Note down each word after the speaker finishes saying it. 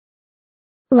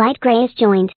Light gray is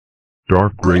joined.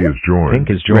 Dark gray is joined. Pink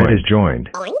is joined. Red is joined.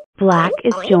 Black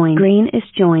is joined. Green is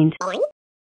joined.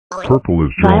 Purple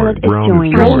is Violet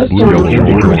joined. Brown is is joined. joined.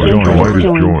 Blue is Yellow is joined. joined. White is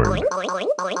Joined.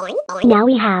 joined. Now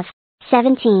we have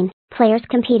 17 players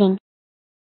competing.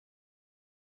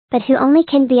 But who only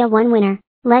can be a one winner?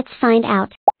 Let's find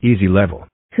out. Easy level.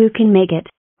 Who can make it?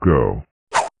 Go.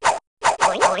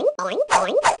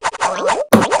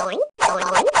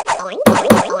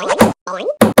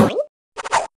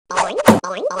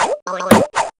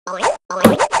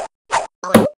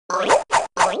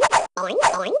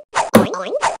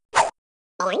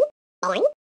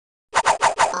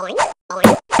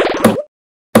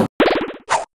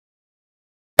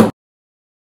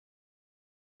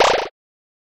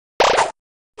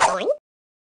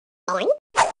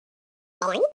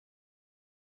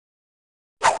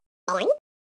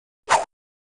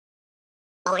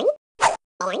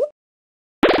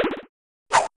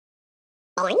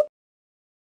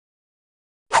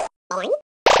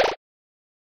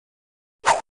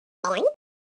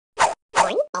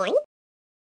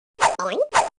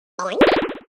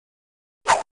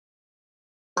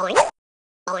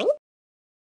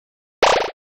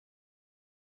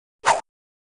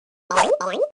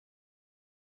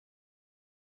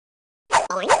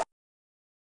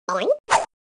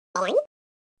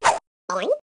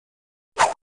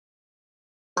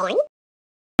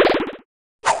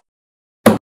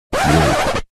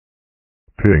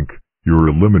 Pink, you're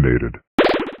eliminated.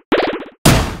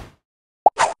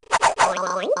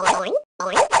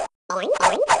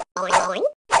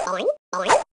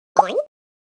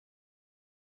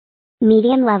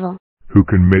 Medium level. Who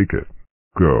can make it?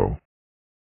 Go.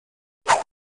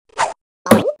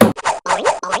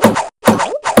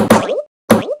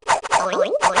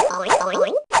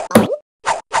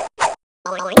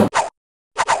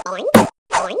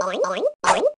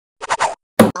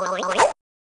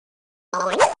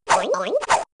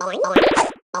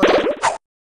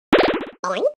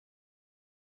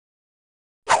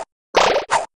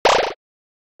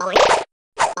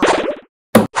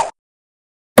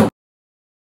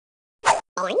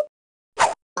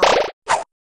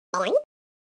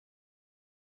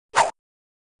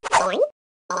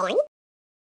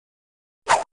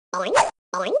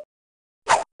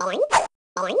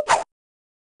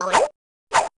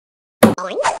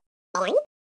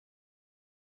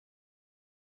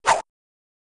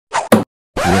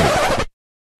 Red.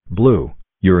 Blue,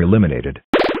 you're eliminated.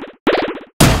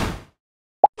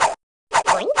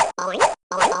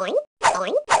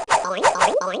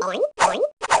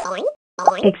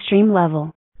 Extreme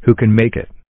level. Who can make it?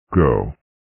 Go.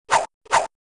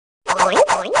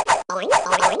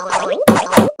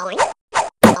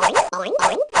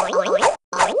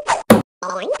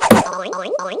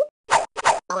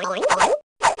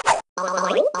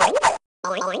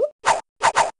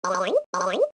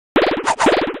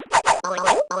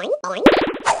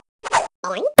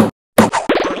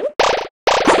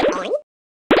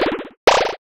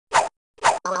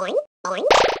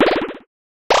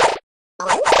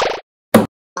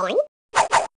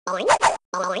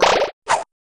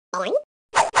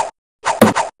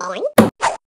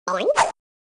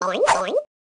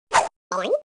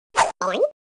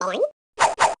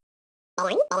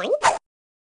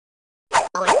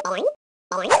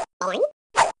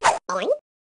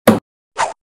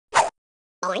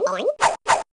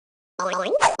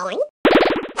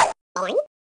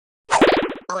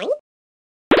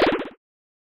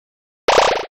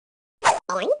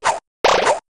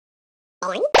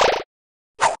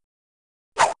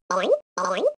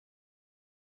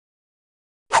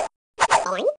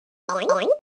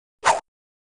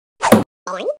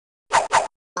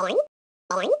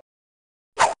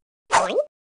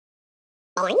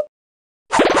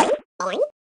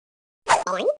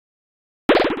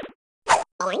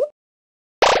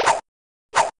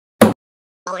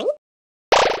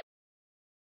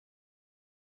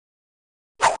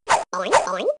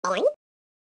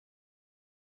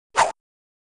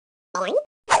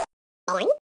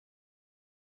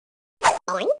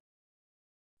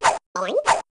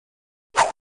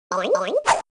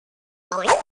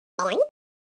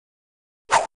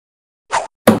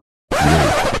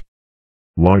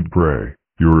 Light gray,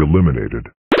 you're eliminated.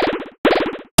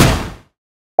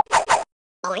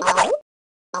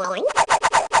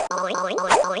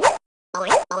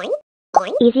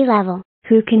 Easy level.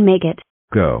 Who can make it?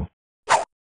 Go.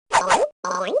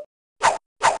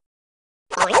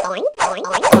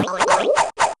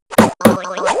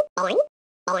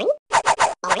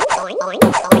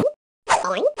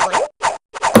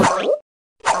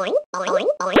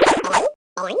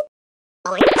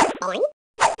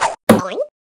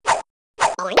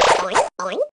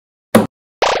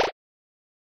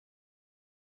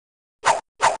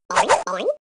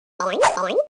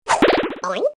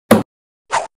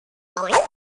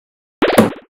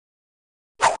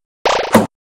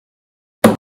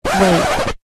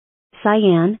 Wait.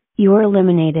 Cyan, you're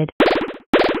eliminated.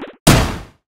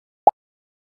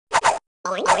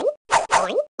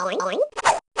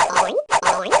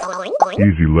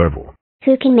 Easy level.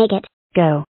 Who can make it?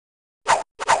 Go.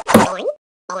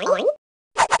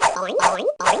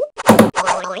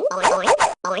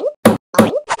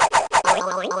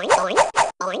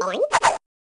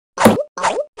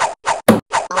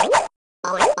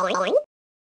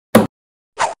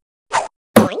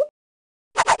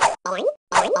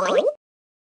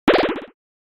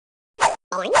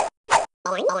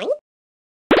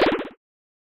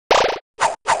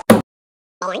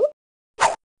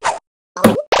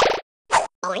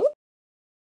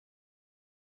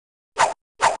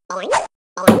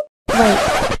 Wait.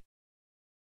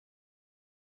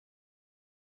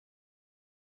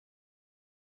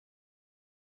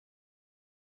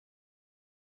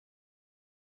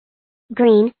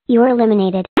 Green, you're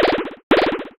eliminated.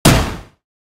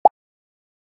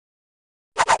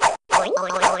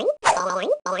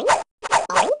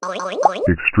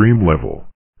 Extreme level.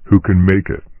 Who can make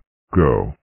it?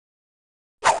 Go.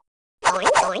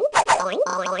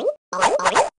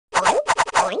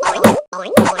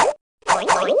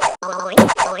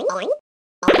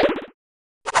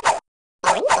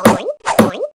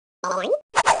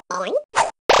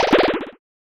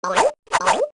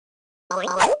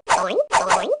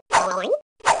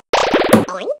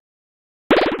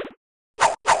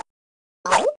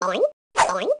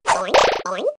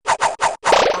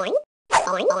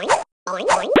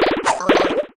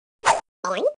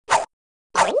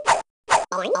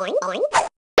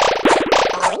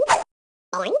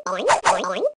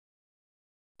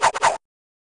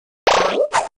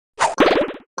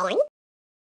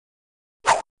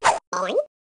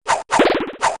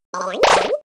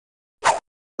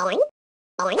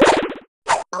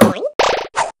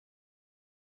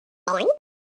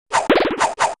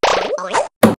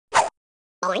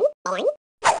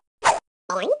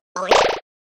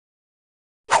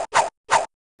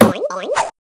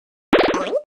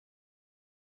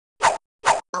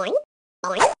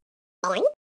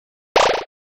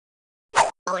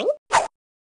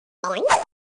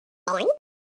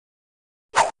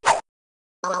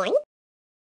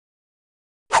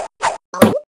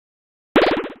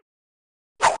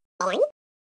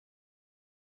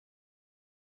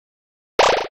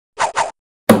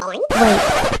 Wait.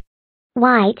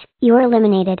 White, you're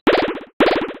eliminated.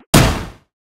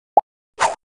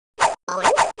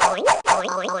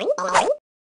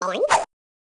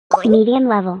 Medium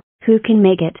level. Who can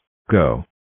make it? Go.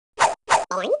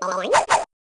 Wait.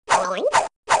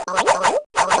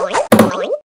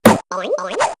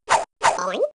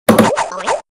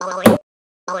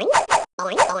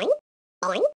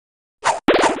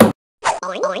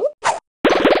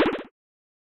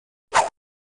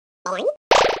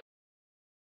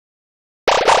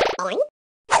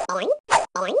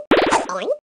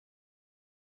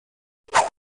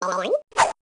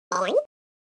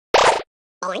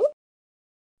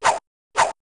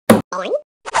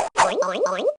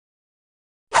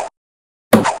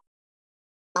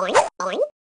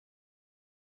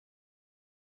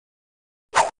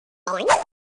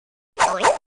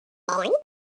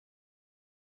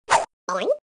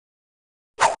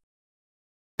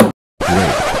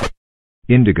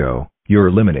 Indigo, you're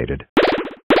eliminated.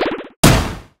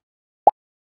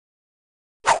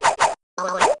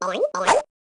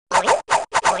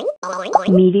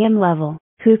 Medium level.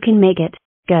 Who can make it?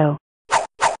 Go.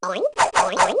 Wait.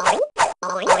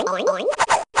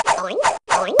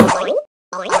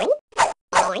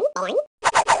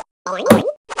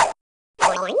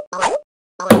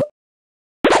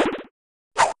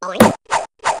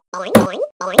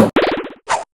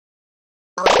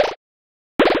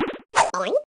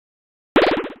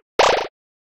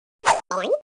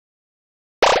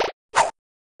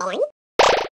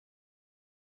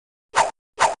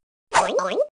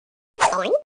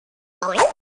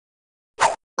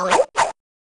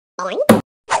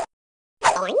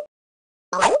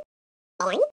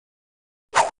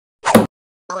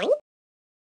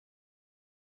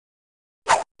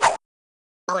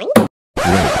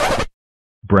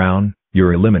 Brown,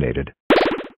 you're eliminated.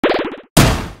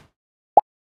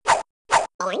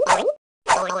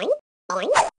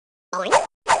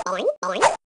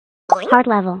 Hard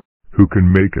level. Who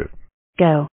can make it?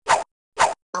 Go.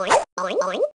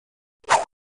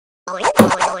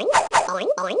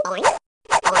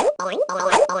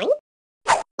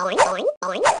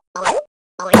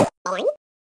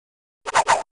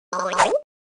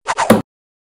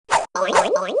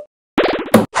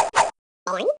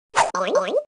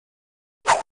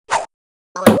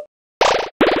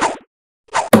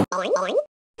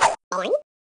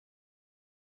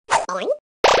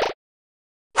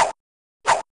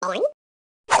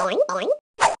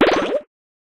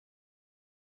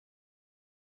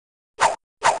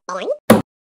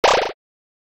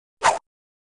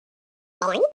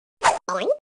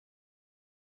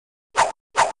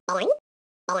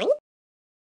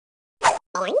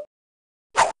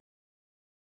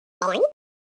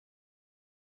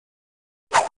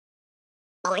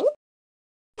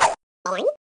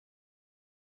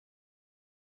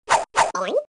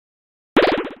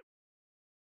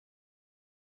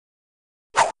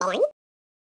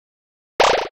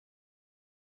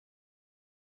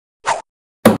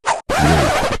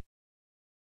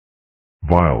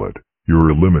 Violet, you're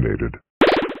eliminated.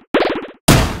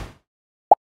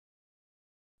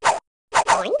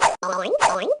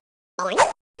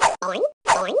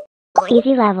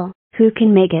 Easy level. Who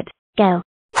can make it? Go.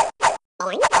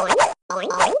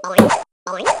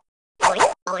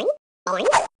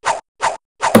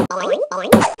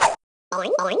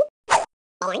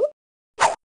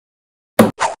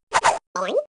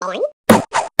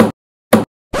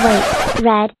 Wait,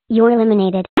 red, you're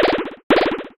eliminated.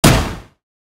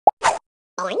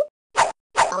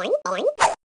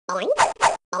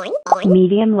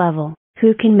 Medium level.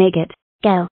 Who can make it?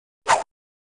 Go.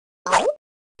 Wait.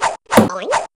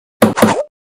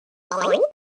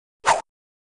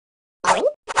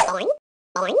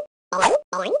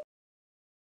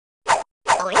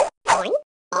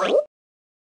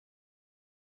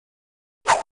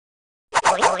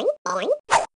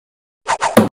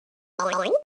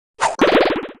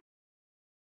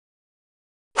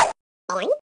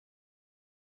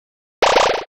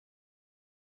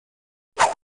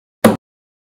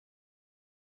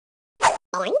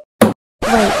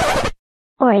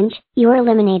 Orange, you're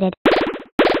eliminated.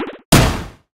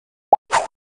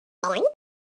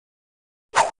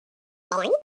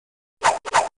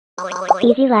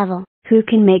 Easy level. Who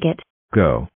can make it?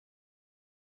 Go.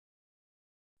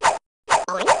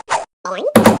 Wait.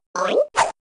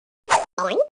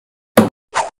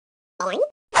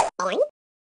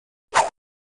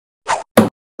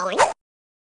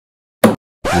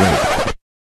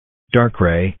 Dark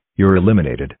gray, you're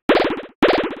eliminated.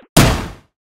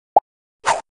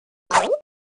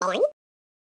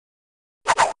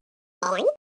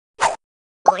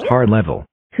 Hard level.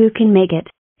 Who can make it?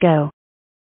 Go.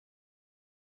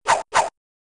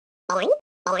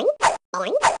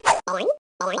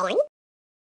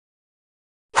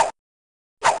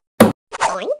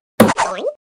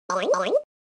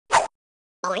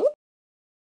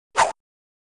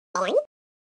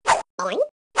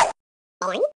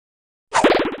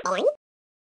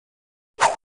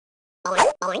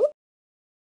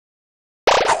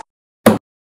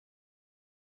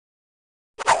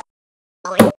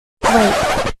 Wait.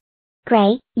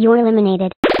 Gray, you're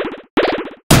eliminated.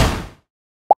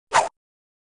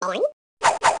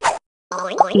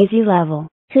 Easy level.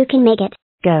 Who can make it?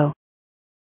 Go.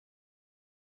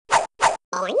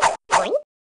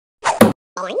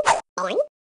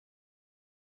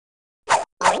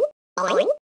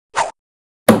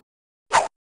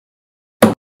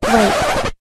 Wait.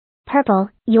 Purple,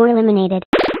 you're eliminated.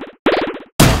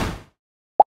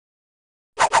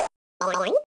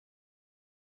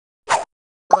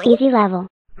 Easy level.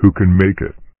 Who can make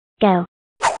it? Go.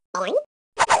 Wait.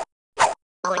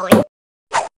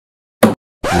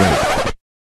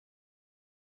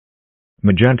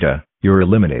 Magenta, you're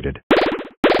eliminated.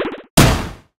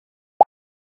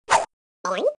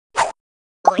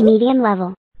 Medium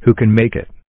level. Who can make it?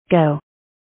 Go.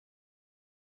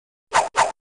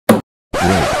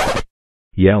 Wait.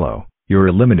 Yellow, you're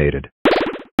eliminated.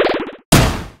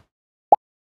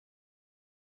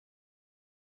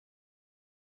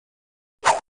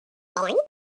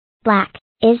 Black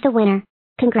is the winner.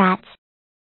 Congrats.